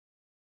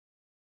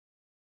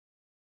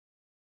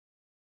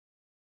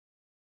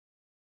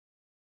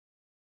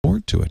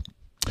forward to it.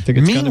 I think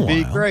it's going to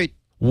be great.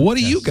 What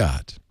do you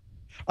got?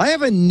 I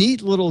have a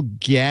neat little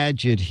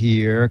gadget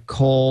here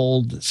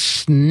called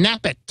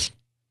SnapIt.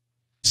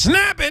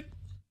 SnapIt?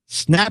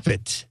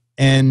 SnapIt.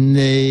 And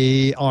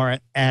they are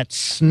at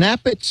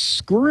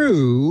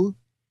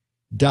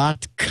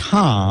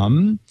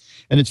snapitscrew.com.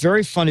 And it's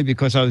very funny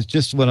because I was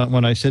just,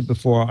 when I said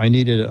before, I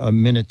needed a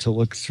minute to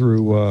look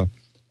through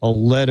a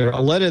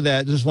letter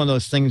that, this is one of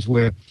those things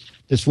where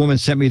this woman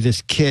sent me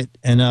this kit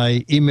and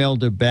I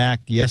emailed her back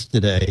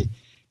yesterday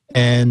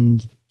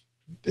and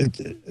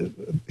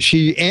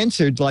she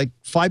answered like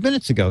 5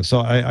 minutes ago. So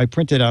I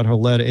printed out her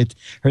letter. It's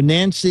her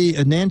Nancy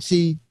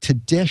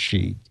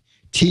Tedeschi,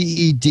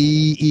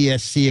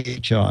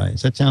 Tedeschi.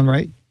 Does that sound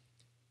right?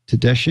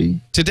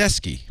 Tedeschi?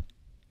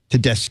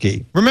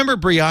 Tedeschi. Remember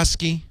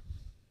Briosky?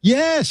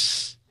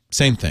 Yes.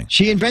 Same thing.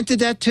 She invented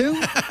that too?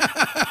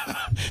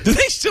 Do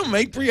they still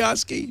make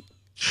Briosky?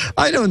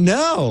 I don't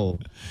know.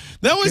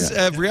 That was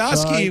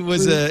Briosky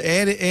was a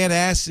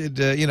antacid,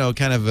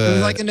 kind of a. It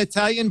was like an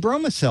Italian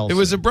bromo seltzer. It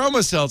was a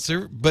bromo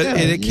seltzer, but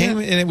it came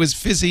and it was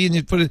fizzy, and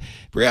you put it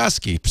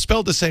Briosky,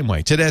 spelled the same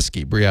way.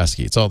 Tedeschi,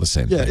 Briosky, it's all the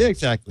same thing. Yeah,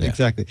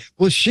 exactly.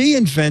 Well, she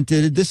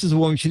invented. This is a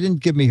woman. She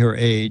didn't give me her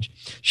age.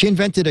 She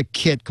invented a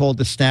kit called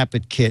the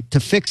SnapIt Kit to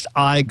fix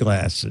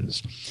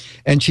eyeglasses,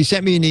 and she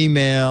sent me an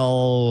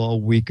email a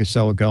week or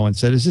so ago and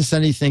said, "Is this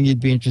anything you'd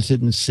be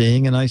interested in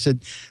seeing?" And I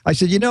said,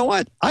 you know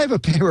what? I have a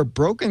pair of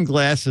broken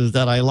glasses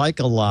that I like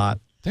a lot.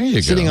 There you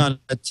go. Sitting on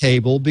a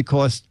table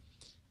because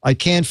I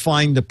can't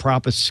find the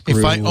proper screw.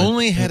 If I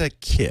only had a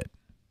kit.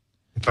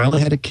 If I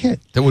only had a kit.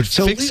 That would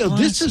fix Leo,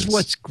 this is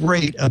what's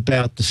great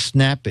about the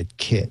SnapIt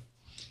Kit.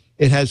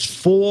 It has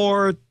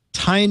 4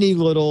 tiny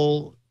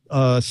little,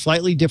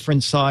 slightly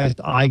different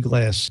sized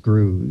eyeglass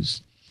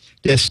screws.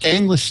 They're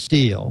stainless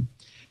steel.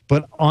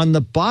 But on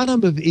the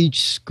bottom of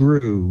each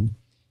screw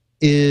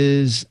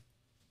is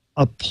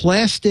a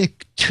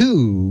plastic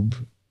tube,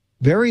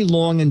 very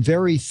long and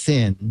very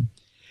thin,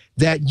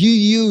 that you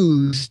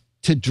use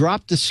to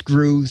drop the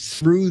screw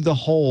through the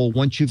hole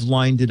once you've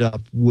lined it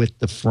up with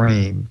the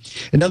frame.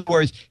 In other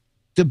words,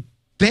 the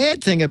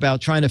bad thing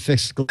about trying to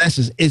fix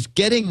glasses is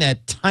getting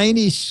that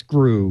tiny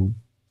screw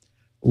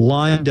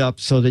lined up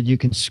so that you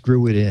can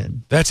screw it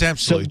in. That's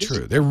absolutely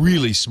true. They're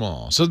really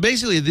small. So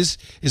basically, this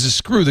is a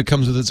screw that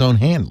comes with its own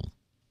handle.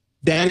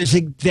 That is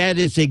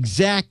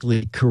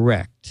exactly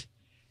correct.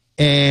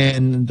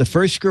 And the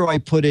first screw I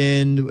put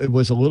in, it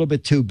was a little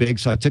bit too big,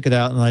 so I took it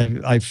out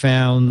and I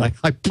found, like,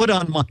 I put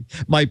on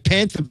my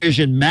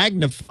Panthervision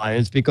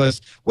magnifiers because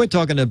we're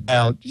talking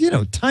about,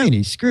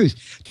 tiny screws.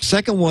 The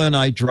second one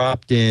I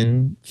dropped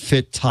in,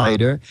 fit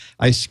tighter.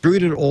 I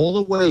screwed it all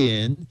the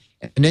way in,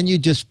 and then you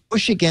just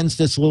push against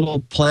this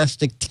little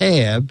plastic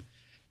tab,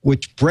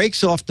 which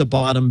breaks off the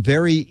bottom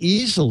very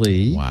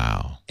easily.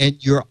 Wow.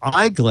 And your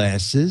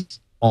eyeglasses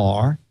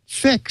are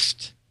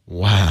fixed.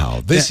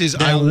 Wow.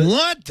 I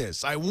want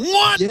this. I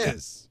want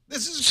this.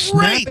 This is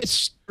great.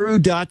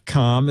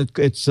 SnapItScrew.com.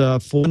 It's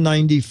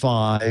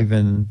 $4.95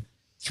 and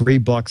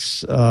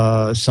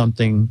 $3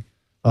 something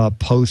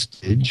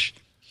postage.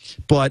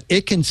 But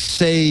it can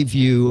save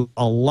you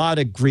a lot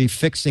of grief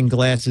fixing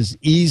glasses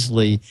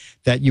easily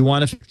that you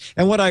want to fix.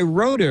 And what I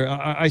wrote her,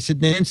 I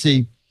said,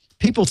 Nancy,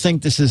 people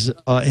think this is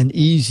an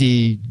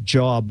easy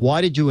job.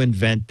 Why did you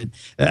invent it?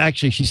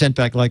 Actually, she sent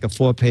back like a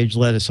 4-page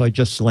letter, so I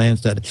just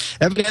glanced at it.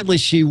 Evidently,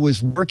 she was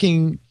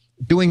doing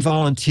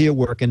volunteer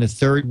work in a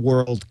third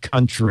world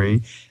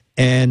country,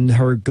 and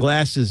her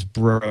glasses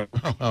broke.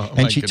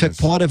 And she took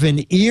part of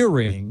an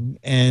earring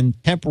and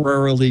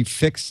temporarily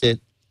fixed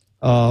it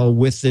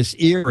with this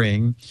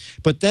earring.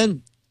 But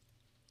then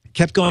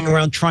kept going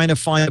around trying to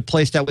find a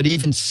place that would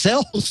even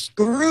sell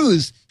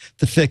screws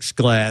to fix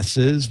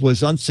glasses,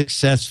 was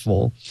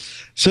unsuccessful.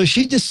 So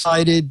she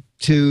decided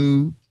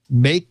to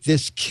make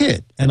this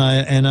kit. And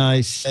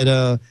I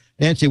said,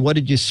 Nancy, what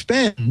did you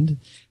spend?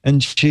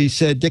 And she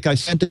said, Dick, I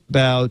spent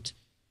about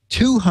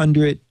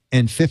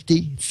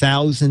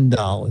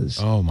 $250,000.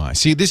 Oh, my.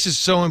 See, this is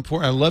so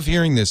important. I love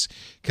hearing this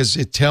because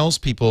it tells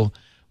people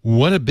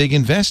what a big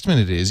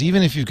investment it is.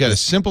 Even if you've got a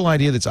simple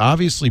idea that's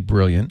obviously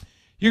brilliant,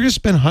 you're going to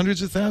spend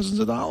hundreds of thousands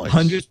of dollars.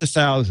 Hundreds of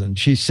thousands.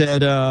 She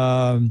said,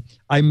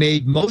 I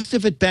made most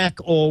of it back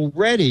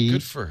already.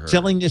 Good for her.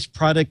 Selling this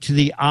product to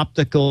the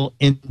optical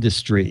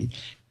industry.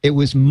 It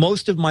was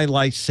most of my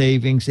life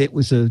savings. It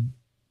was a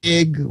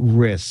big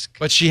risk.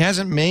 But she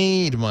hasn't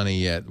made money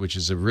yet, which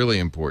is a really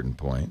important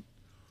point.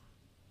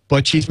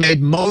 But she's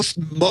made most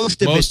of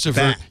it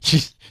back.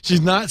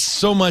 She's not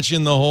so much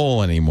in the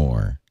hole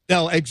anymore.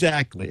 No,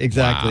 exactly.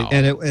 Wow.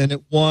 And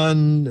it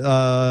won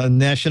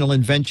National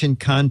Invention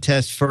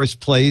Contest first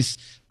place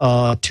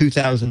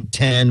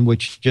 2010,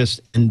 which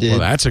just ended. Well,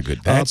 that's a good.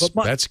 That's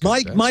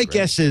good. My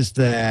guess is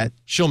that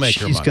she'll make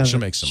her money.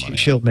 She'll make some money.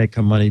 She'll make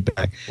her money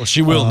back. Well,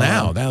 she will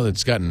now. Now that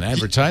it's got an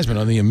advertisement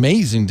on the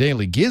amazing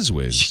Daily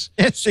Gizwiz.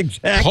 Yes,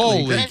 exactly.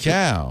 Holy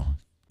cow!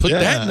 Put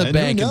that in the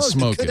bank and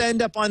smoke it. Could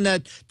end up on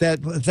that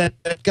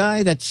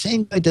guy. That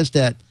same guy does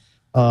that.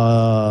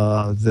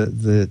 The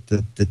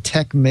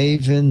tech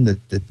maven,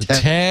 the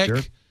tech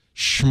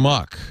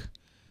schmuck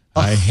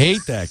I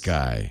hate that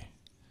guy.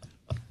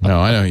 No,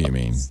 I know who you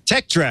mean.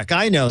 Tech Trek,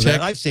 I know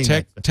that. I've seen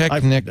that.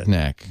 Tech Nick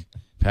Neck.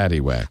 Patty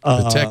Whack.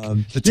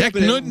 The Tech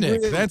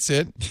Nudnik. That's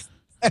it.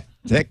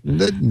 Tech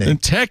Nudnik. The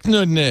Tech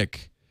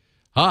Nudnik.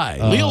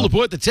 Hi, Leo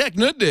Laporte, the Tech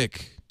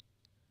Nudnik.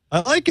 I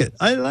like it.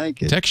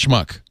 Tech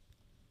Schmuck.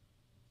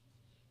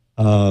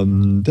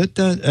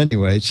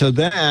 Anyway, so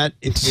that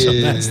is... So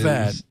that's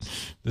that.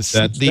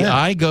 The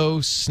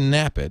iGo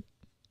SnapIt.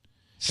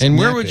 And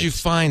where would you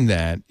find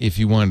that if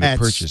you wanted to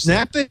purchase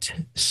that?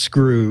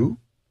 SnapItScrew.com.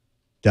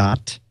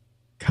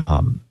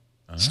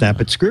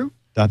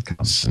 SnapItScrew.com.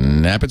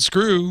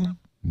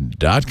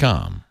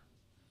 SnapItScrew.com.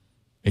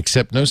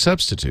 Except no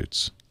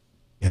substitutes.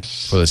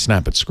 Yes. For the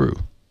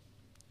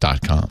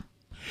SnapItScrew.com.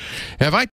 Have I